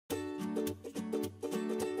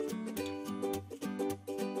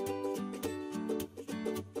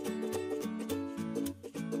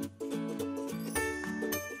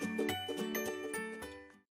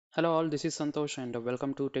Hello all, this is Santosh and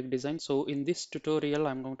welcome to Tech Design. So in this tutorial,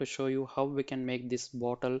 I'm going to show you how we can make this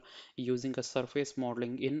bottle using a surface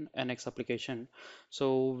modeling in NX application.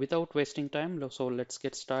 So without wasting time, so let's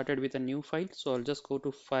get started with a new file. So I'll just go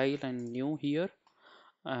to File and New here,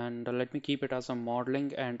 and let me keep it as a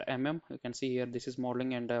modeling and You can see here this is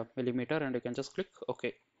modeling and millimeter, and you can just click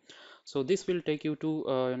OK. So this will take you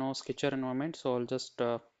to Sketcher environment. So I'll just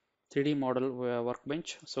 3D model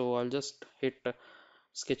workbench. So I'll just hit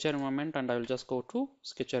Sketcher environment and I will just go to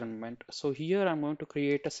Sketcher environment. So here I'm going to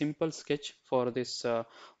create a simple sketch for this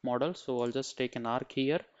model. So I'll just take an arc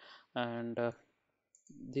here, and I'm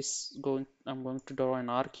going to draw an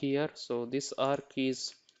arc here. So this arc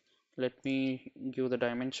is, let me give the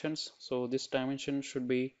dimensions. So this dimension should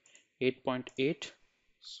be 8.8.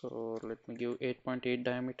 So let me give 8.8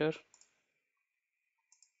 diameter.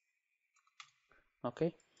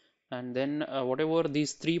 Okay, and then whatever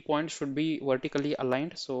these 3 points should be vertically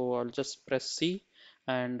aligned, so I'll just press C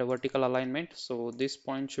and vertical alignment. So this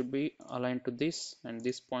point should be aligned to this, and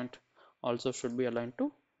this point also should be aligned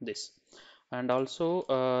to this, and also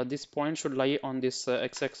this point should lie on this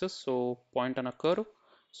x-axis, so point on a curve,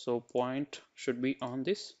 so point should be on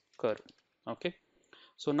this curve. Okay,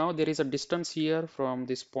 so now there is a distance here from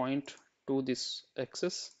this point to this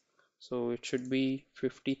axis, so it should be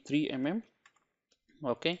 53 mm.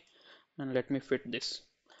 Okay, and let me fit this.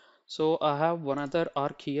 So I have one other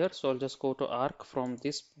arc here, so I'll just go to arc from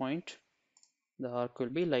this point. The arc will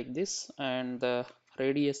be like this, and the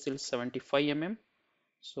radius is 75 mm.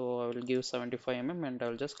 So I will give 75 mm and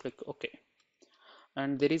I'll just click OK.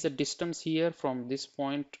 And there is a distance here from this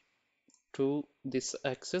point to this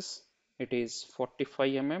axis. It is 45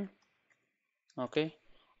 mm. Okay,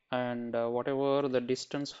 and whatever the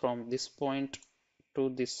distance from this point to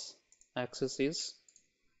this axis is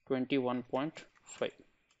 21.5.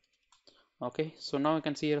 Okay, so now you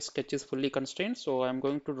can see your sketch is fully constrained. So I'm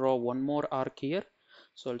going to draw one more arc here.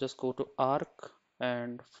 So I'll just go to arc,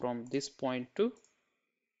 and from this point to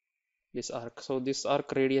this arc. So this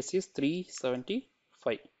arc radius is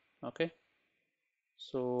 375. Okay,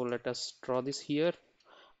 so let us draw this here.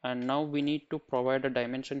 And now we need to provide a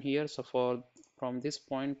dimension here. So for from this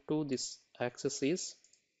point to this axis is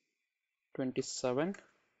 27.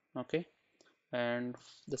 Okay, and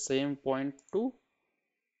the same point to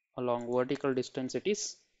along vertical distance it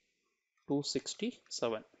is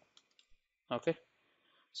 267. Okay,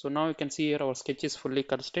 so now you can see here our sketch is fully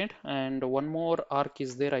constrained, and one more arc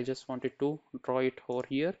is there. I just wanted to draw it over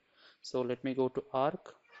here. So let me go to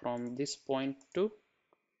arc from this point to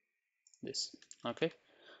this. Okay,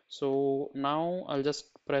 so now I'll just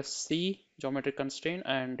press C, geometry constraint,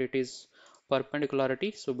 and it is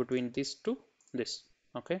perpendicularity, so between this to this.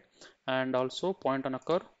 Okay, and also point on a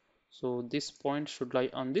curve, so this point should lie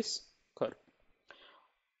on this curve,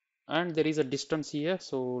 and there is a distance here.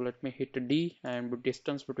 So let me hit D, and the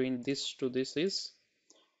distance between this to this is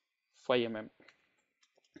 5 mm.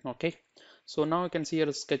 Okay, so now you can see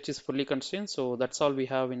your sketch is fully constrained. So that's all we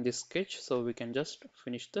have in this sketch, so we can just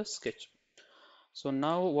finish the sketch. So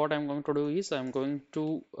now what I'm going to do is I'm going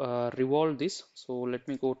to revolve this. So let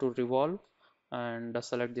me go to revolve and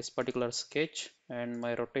select this particular sketch, and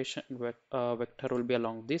my rotation vector will be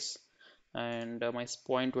along this, and my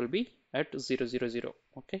point will be at 0 0 0.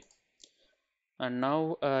 Okay, and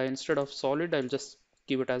now instead of solid I'll just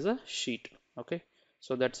give it as a sheet. Okay,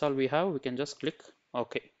 so that's all we have. We can just click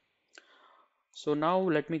OK. So now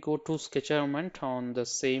let me go to sketch element on the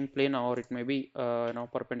same plane, or it may be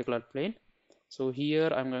perpendicular plane. So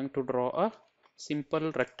here I'm going to draw a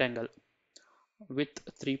simple rectangle with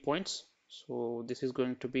 3 points. So this is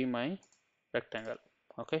going to be my rectangle.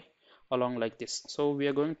 Okay, along like this. So we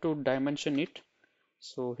are going to dimension it.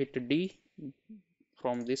 So hit D,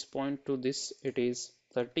 from this point to this it is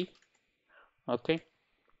 30. Okay,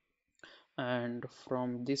 and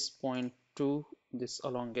from this point to this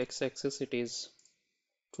along x-axis it is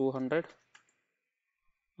 200.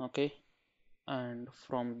 Okay, and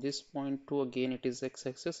from this point to again it is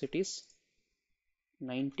x-axis, it is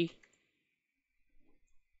 90,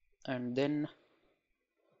 and then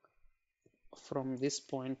from this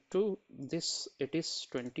point to this it is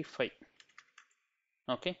 25.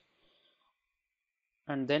 Okay,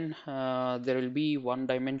 and then there will be one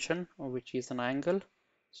dimension which is an angle.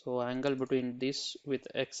 So angle between this with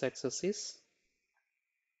x-axis is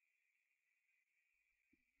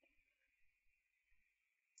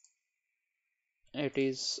it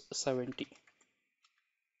is 70.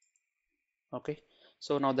 Okay,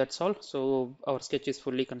 so now that's all. So our sketch is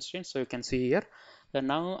fully constrained, so you can see here. And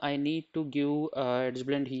now I need to give edge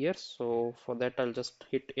blend here. So for that I'll just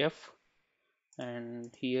hit F, and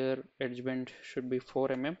here edge blend should be 4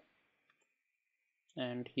 mm.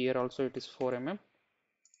 and here also it is 4 mm.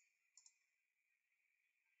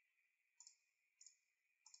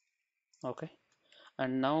 Okay,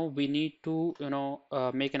 and now we need to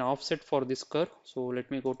make an offset for this curve. So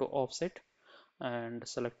let me go to offset and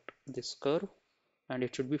select this curve, and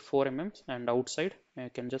it should be 4 mm, and outside I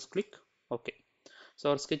can just click OK.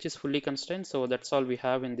 So our sketch is fully constrained, so that's all we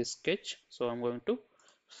have in this sketch. So I'm going to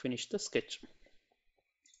finish the sketch.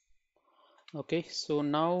 Okay, so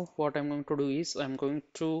now what I'm going to do is I'm going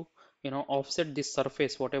to offset this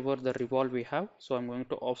surface, whatever the revolve we have. So I'm going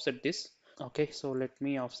to offset this. Okay, so let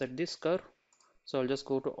me offset this curve. So I'll just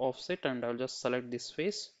go to offset and I'll just select this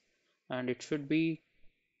face, and it should be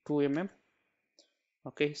 2 mm.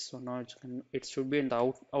 Okay, so now it should be in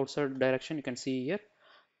the outside direction, you can see here,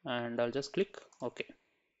 and I'll just click OK.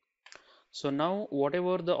 So now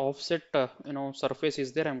whatever the offset surface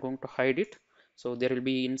is there, I'm going to hide it. So there will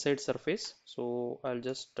be inside surface. So I'll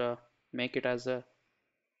just make it as a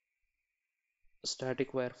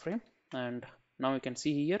static wireframe, and now you can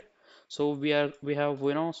see here. So we have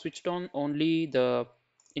switched on only the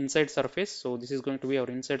inside surface. So this is going to be our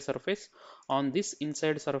inside surface. On this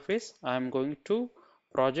inside surface, I'm going to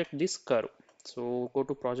project this curve. So go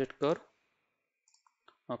to project curve.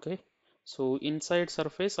 Okay, so inside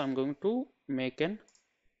surface I'm going to make an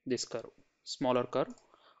this curve, smaller curve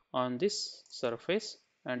on this surface,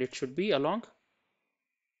 and it should be along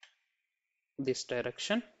this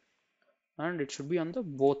direction, and it should be on the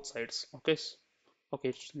both sides. Okay,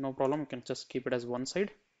 okay, no problem, you can just keep it as one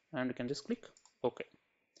side, and you can just click OK.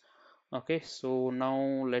 Okay, so now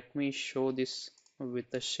let me show this with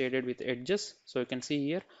the shaded with edges. So you can see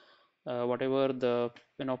here whatever the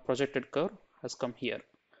projected curve has come here.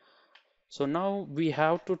 So now we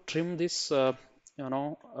have to trim this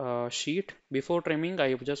sheet. Before trimming,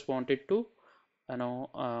 I just wanted to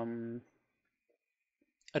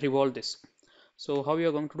revolve this. So how you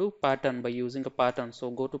are going to do pattern by using a pattern. So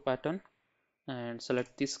go to pattern and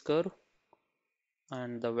select this curve,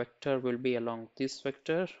 and the vector will be along this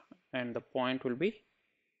vector, and the point will be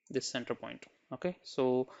this center point. Okay,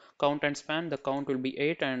 so count and span, the count will be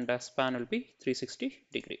 8 and the span will be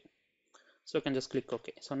 360-degree. So you can just click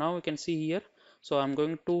OK. So now you can see here. So I'm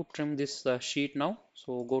going to trim this sheet now.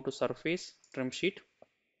 So go to surface, trim sheet,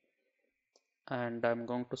 and I'm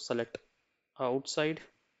going to select outside,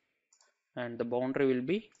 and the boundary will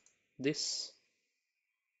be this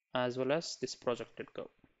as well as this projected curve.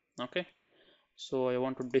 Okay, so I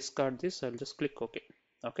want to discard this. I'll just click OK.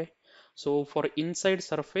 Okay, so for inside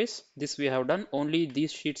surface, this we have done. Only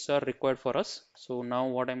these sheets are required for us. So now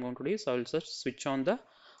what I'm going to do is I'll just switch on the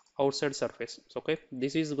outside surface. Okay,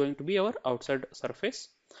 this is going to be our outside surface.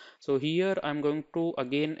 So here I'm going to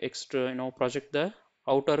again project the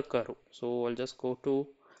outer curve. So I'll just go to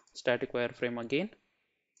static wireframe again.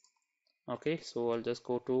 Okay, so I'll just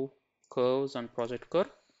go to curves and project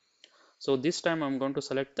curve. So this time I'm going to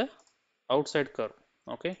select the outside curve.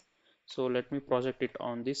 Okay, so let me project it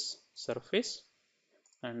on this surface,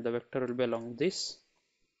 and the vector will be along this,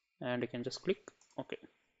 and you can just click OK.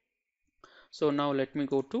 So now let me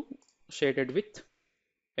go to shaded with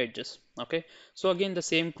edges. Okay, so again the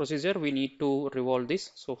same procedure, we need to revolve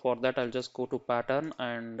this. So for that I'll just go to pattern,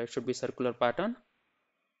 and it should be circular pattern.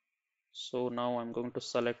 So now I'm going to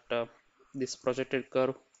select this projected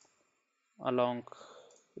curve along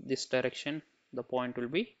this direction. The point will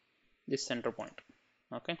be this center point.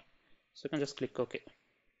 Okay, so you can just click OK.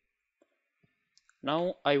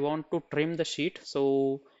 Now I want to trim the sheet.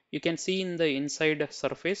 So you can see in the inside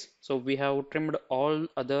surface, so we have trimmed all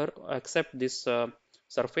other except this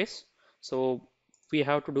surface. So we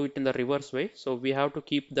have to do it in the reverse way. So we have to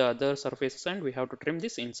keep the other surfaces and we have to trim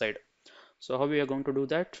this inside. So how we are going to do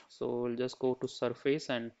that? So we'll just go to surface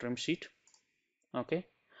and trim sheet. Okay,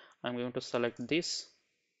 I'm going to select this,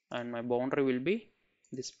 and my boundary will be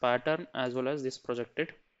this pattern as well as this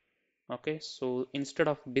projected. Okay, so instead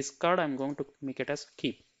of discard, I'm going to make it as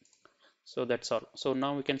keep. So that's all. So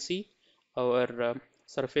now we can see our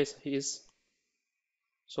surface is,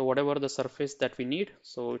 so whatever the surface that we need,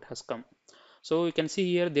 so it has come. So you can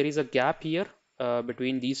see here there is a gap here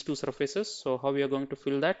between these two surfaces. So how we are going to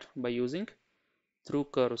fill that? By using through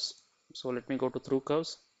curves. So let me go to through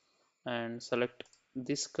curves and select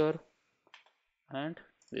this curve and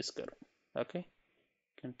this curve. Okay,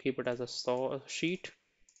 you can keep it as a saw sheet,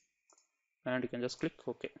 and you can just click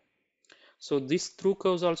OK. So this through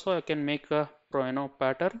curves also I can make a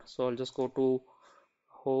pattern. So I'll just go to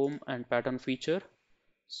home and pattern feature.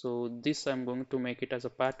 So this I'm going to make it as a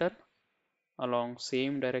pattern along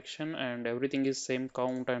same direction, and everything is same,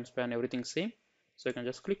 count and span, everything same. So I can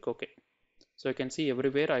just click OK. So you can see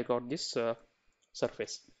everywhere I got this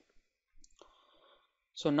surface.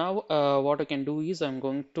 So now what I can do is I'm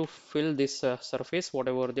going to fill this surface,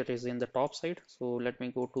 whatever that is in the top side. So let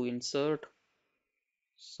me go to insert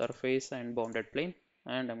surface and bounded plane,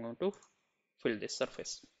 and I'm going to fill this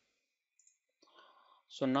surface.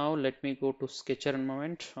 So now let me go to sketch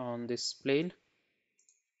environment on this plane.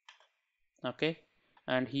 Okay,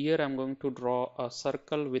 and here I'm going to draw a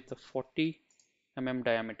circle with a 40 mm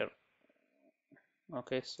diameter.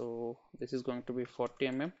 Okay, so this is going to be 40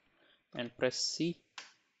 mm, and press C,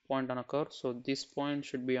 point on a curve. So this point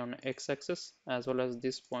should be on x-axis as well as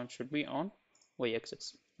this point should be on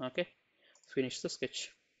y-axis. Okay, finish the sketch.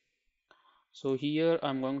 So here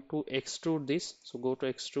I'm going to extrude this. So go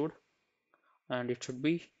to extrude, and it should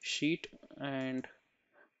be sheet, and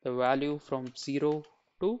the value from 0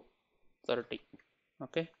 to 30.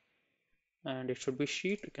 Okay, and it should be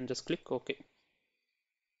sheet. You can just click OK.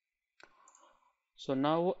 So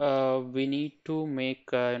now we need to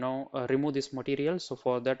make remove this material. So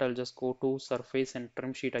for that I'll just go to surface and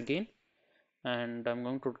trim sheet again, and I'm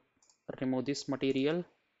going to remove this material.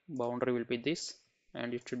 Boundary will be this,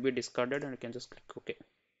 and it should be discarded, and you can just click OK.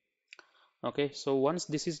 Okay, so once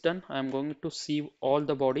this is done, I'm going to sieve all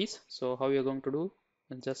the bodies. So how you're going to do,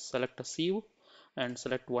 just select a sieve and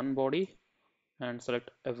select one body and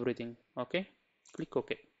select everything. Okay, click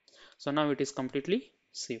OK. So now it is completely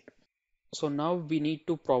sieved. So now we need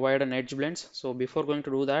to provide an edge blends. So before going to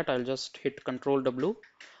do that, I'll just hit Control W,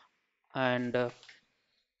 and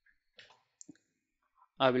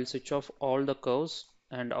I will switch off all the curves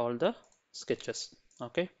and all the sketches.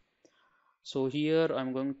 Okay, so here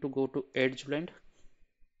I'm going to go to edge blend,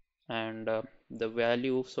 and the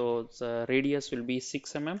value, so the radius will be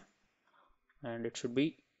 6 mm, and it should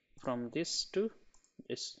be from this to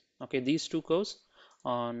this. Okay, these two curves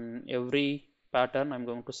on every pattern, I'm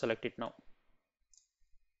going to select it now.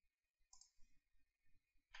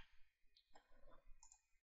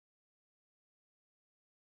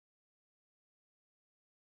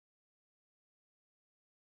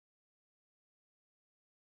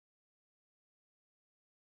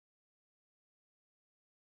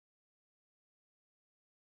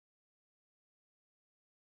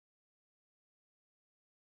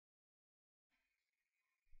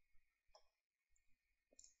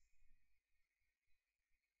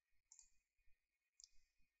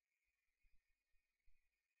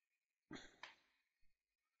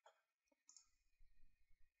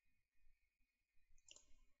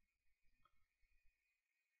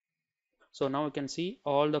 So now you can see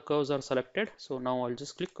all the curves are selected. So now I'll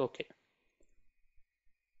just click OK.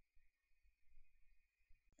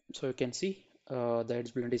 So you can see the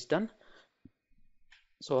edge blend is done.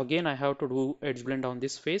 So again I have to do edge blend on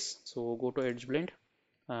this face. So go to edge blend,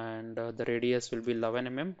 and the radius will be 11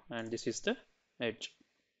 mm, and this is the edge.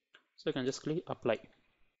 So you can just click apply.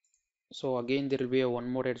 So again there will be a one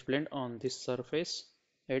more edge blend on this surface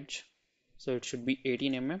edge. So it should be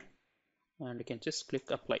 18 mm, and you can just click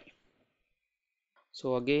apply.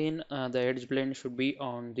 So again the edge blend should be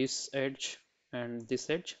on this edge and this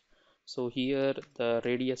edge. So here the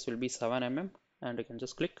radius will be 7 mm, and you can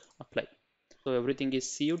just click apply. So everything is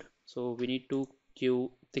sieved. So we need to give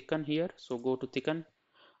thicken here. So go to thicken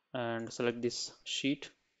and select this sheet,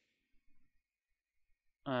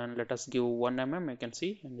 and let us give 1 mm. You can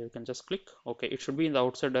see, and you can just click OK. It should be in the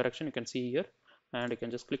outside direction, you can see here, and you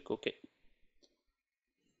can just click OK.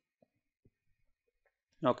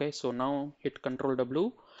 Okay, so now hit Control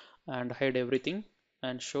W and hide everything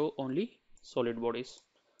and show only solid bodies.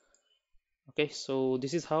 Okay, so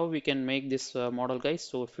this is how we can make this model, guys.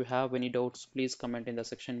 So if you have any doubts, please comment in the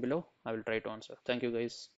section below. I will try to answer. Thank you,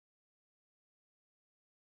 guys.